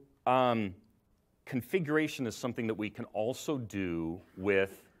 So configuration is something that we can also do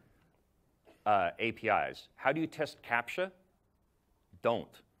with APIs. How do you test CAPTCHA?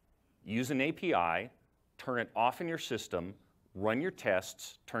 Don't. Use an API, turn it off in your system, run your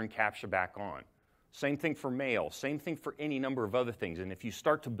tests, turn CAPTCHA back on. Same thing for mail, same thing for any number of other things. And if you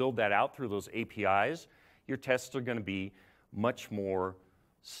start to build that out through those APIs, your tests are going to be much more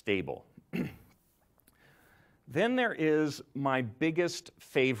stable. Then there is my biggest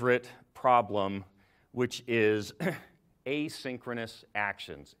favorite problem, which is asynchronous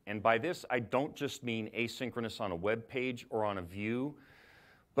actions. And by this, I don't just mean asynchronous on a web page or on a view,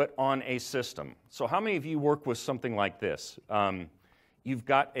 but on a system. So how many of you work with something like this? You've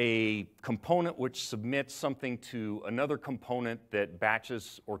got a component which submits something to another component that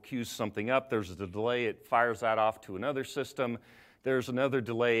batches or queues something up. There's a delay, it fires that off to another system. There's another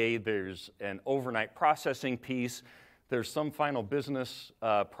delay, there's an overnight processing piece. There's some final business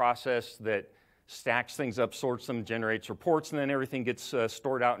process that stacks things up, sorts them, generates reports, and then everything gets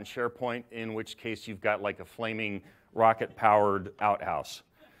stored out in SharePoint, in which case you've got like a flaming rocket-powered outhouse.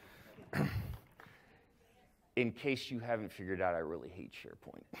 In case you haven't figured out, I really hate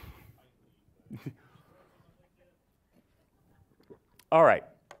SharePoint. All right,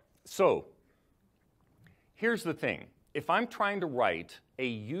 so here's the thing. If I'm trying to write a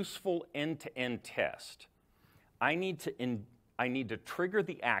useful end-to-end test, I need to trigger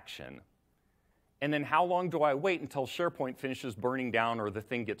the action, and then how long do I wait until SharePoint finishes burning down or the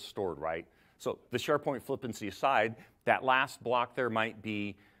thing gets stored, right? So the SharePoint flippancy aside, that last block there might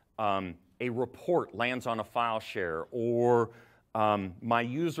be a report lands on a file share, or my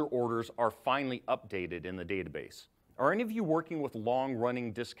user orders are finally updated in the database. Are any of you working with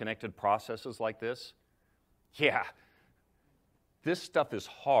long-running disconnected processes like this? Yeah. This stuff is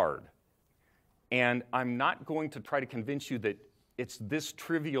hard. And I'm not going to try to convince you that it's this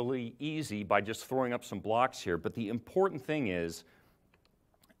trivially easy by just throwing up some blocks here, but the important thing is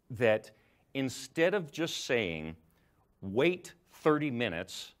that instead of just saying, wait 30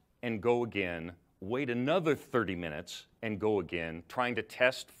 minutes and go again, wait another 30 minutes and go again, trying to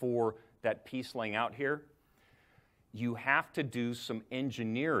test for that piece laying out here, you have to do some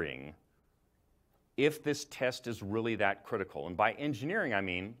engineering if this test is really that critical. And by engineering, I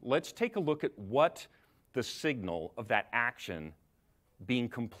mean, let's take a look at what the signal of that action being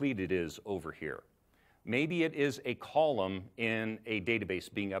completed is over here. Maybe it is a column in a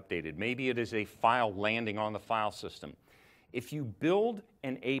database being updated. Maybe it is a file landing on the file system. If you build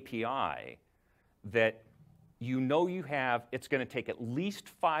an API that you know you have, it's going to take at least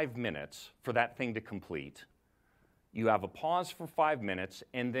 5 minutes for that thing to complete. You have a pause for 5 minutes,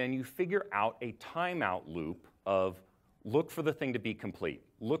 and then you figure out a timeout loop of look for the thing to be complete,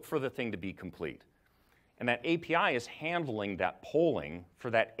 look for the thing to be complete. And that API is handling that polling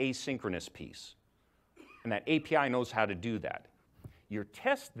for that asynchronous piece. And that API knows how to do that. Your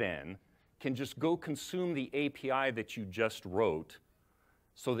test then can just go consume the API that you just wrote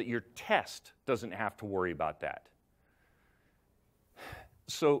so that your test doesn't have to worry about that.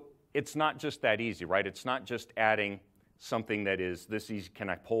 So it's not just that easy, right? It's not just adding something that is this easy, can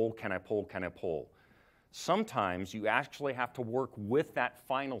I poll, can I poll, can I poll? Sometimes you actually have to work with that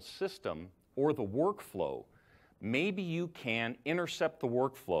final system or the workflow. Maybe you can intercept the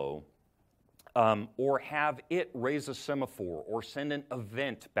workflow or have it raise a semaphore or send an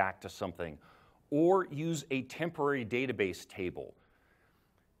event back to something or use a temporary database table.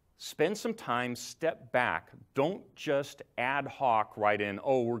 Spend some time, step back. Don't just ad hoc write in,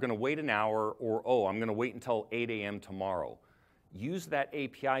 oh, we're going to wait an hour, or oh, I'm going to wait until 8 a.m. tomorrow. Use that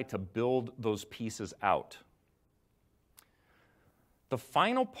API to build those pieces out. The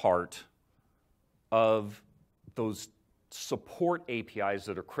final part of those support APIs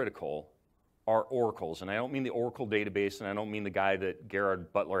that are critical are oracles. And I don't mean the Oracle database, and I don't mean the guy that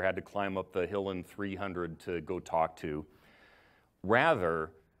Gerard Butler had to climb up the hill in 300 to go talk to.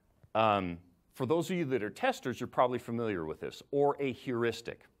 Rather, for those of you that are testers, you're probably familiar with this, or a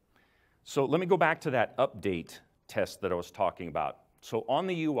heuristic. So let me go back to that update test that I was talking about. So on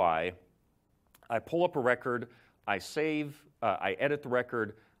the UI, I pull up a record, I save, I edit the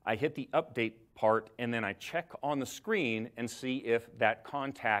record, I hit the update part, and then I check on the screen and see if that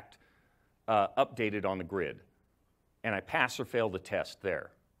contact updated on the grid. And I pass or fail the test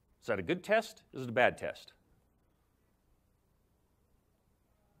there. Is that a good test? Is it a bad test?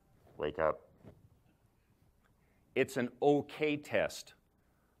 Wake up. It's an okay test.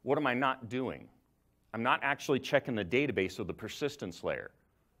 What am I not doing? I'm not actually checking the database or the persistence layer.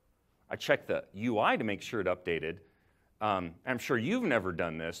 I check the UI to make sure it updated. I'm sure you've never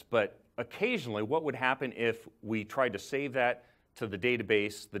done this, but occasionally what would happen if we tried to save that to the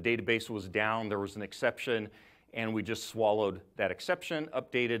database was down, there was an exception, and we just swallowed that exception,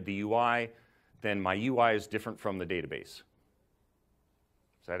 updated the UI, then my UI is different from the database.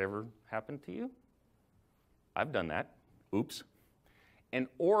 Has that ever happened to you? I've done that. Oops. An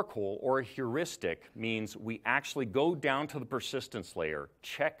oracle or a heuristic means we actually go down to the persistence layer,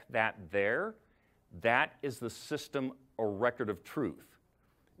 check that there. That is the system or record of truth.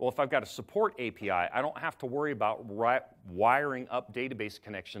 Well, if I've got a support API, I don't have to worry about wiring up database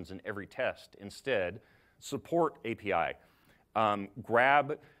connections in every test. Instead, support API.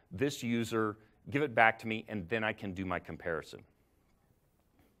 Grab this user, give it back to me, and then I can do my comparison.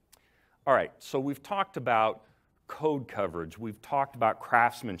 All right, so we've talked about code coverage, we've talked about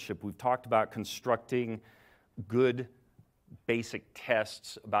craftsmanship, we've talked about constructing good basic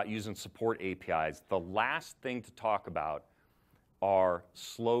tests, about using support APIs. The last thing to talk about are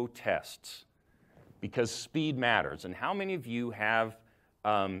slow tests, because speed matters. And how many of you have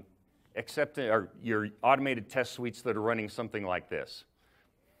your automated test suites that are running something like this?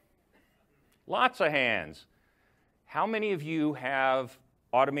 Lots of hands. How many of you have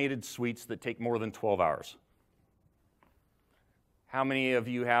automated suites that take more than 12 hours? How many of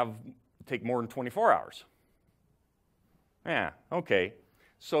you take more than 24 hours? Yeah, okay.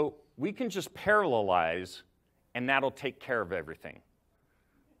 So we can just parallelize, and that'll take care of everything,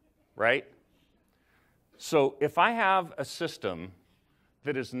 right? So if I have a system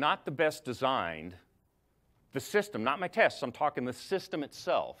that is not the best designed, the system, not my tests, I'm talking the system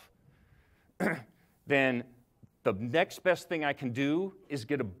itself, then the next best thing I can do is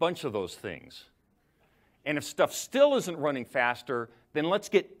get a bunch of those things. And if stuff still isn't running faster, then let's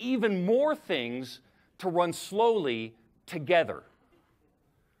get even more things to run slowly together.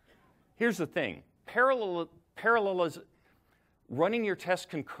 Here's the thing. Running your tests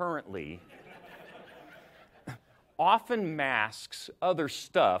concurrently often masks other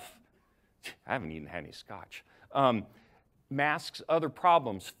stuff. I haven't even had any scotch. Masks other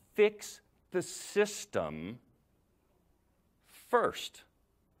problems. Fix the system First,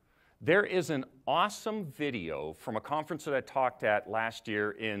 there is an awesome video from a conference that I talked at last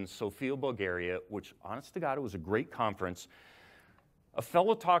year in Sofia, Bulgaria, which, honest to God, it was a great conference. A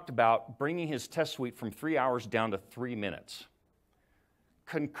fellow talked about bringing his test suite from 3 hours down to 3 minutes.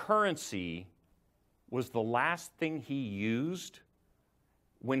 Concurrency was the last thing he used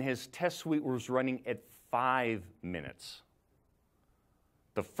when his test suite was running at 5 minutes.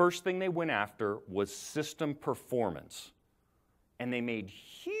 The first thing they went after was system performance. And they made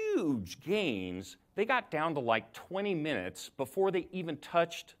huge gains. They got down to like 20 minutes before they even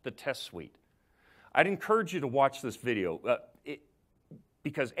touched the test suite. I'd encourage you to watch this video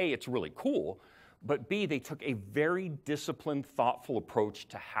because A, it's really cool, but B, they took a very disciplined, thoughtful approach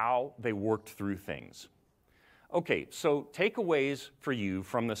to how they worked through things. Okay, so takeaways for you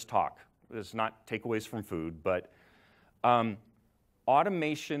from this talk. It's not takeaways from food, but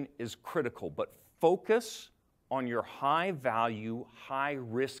automation is critical, but focus on your high-value,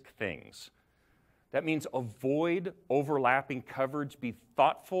 high-risk things. That means avoid overlapping coverage. Be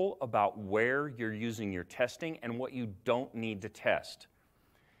thoughtful about where you're using your testing and what you don't need to test.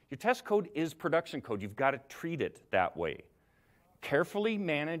 Your test code is production code. You've got to treat it that way. Carefully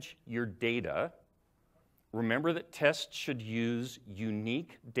manage your data. Remember that tests should use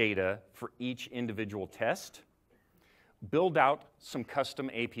unique data for each individual test. Build out some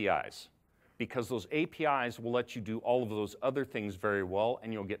custom APIs, because those APIs will let you do all of those other things very well,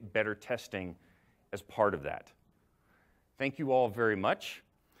 and you'll get better testing as part of that. Thank you all very much.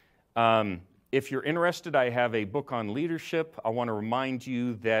 If you're interested, I have a book on leadership. I want to remind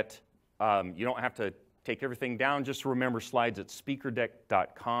you that you don't have to take everything down. Just remember slides at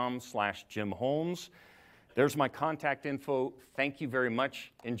speakerdeck.com/Jim Holmes. There's my contact info. Thank you very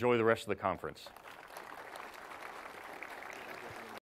much. Enjoy the rest of the conference.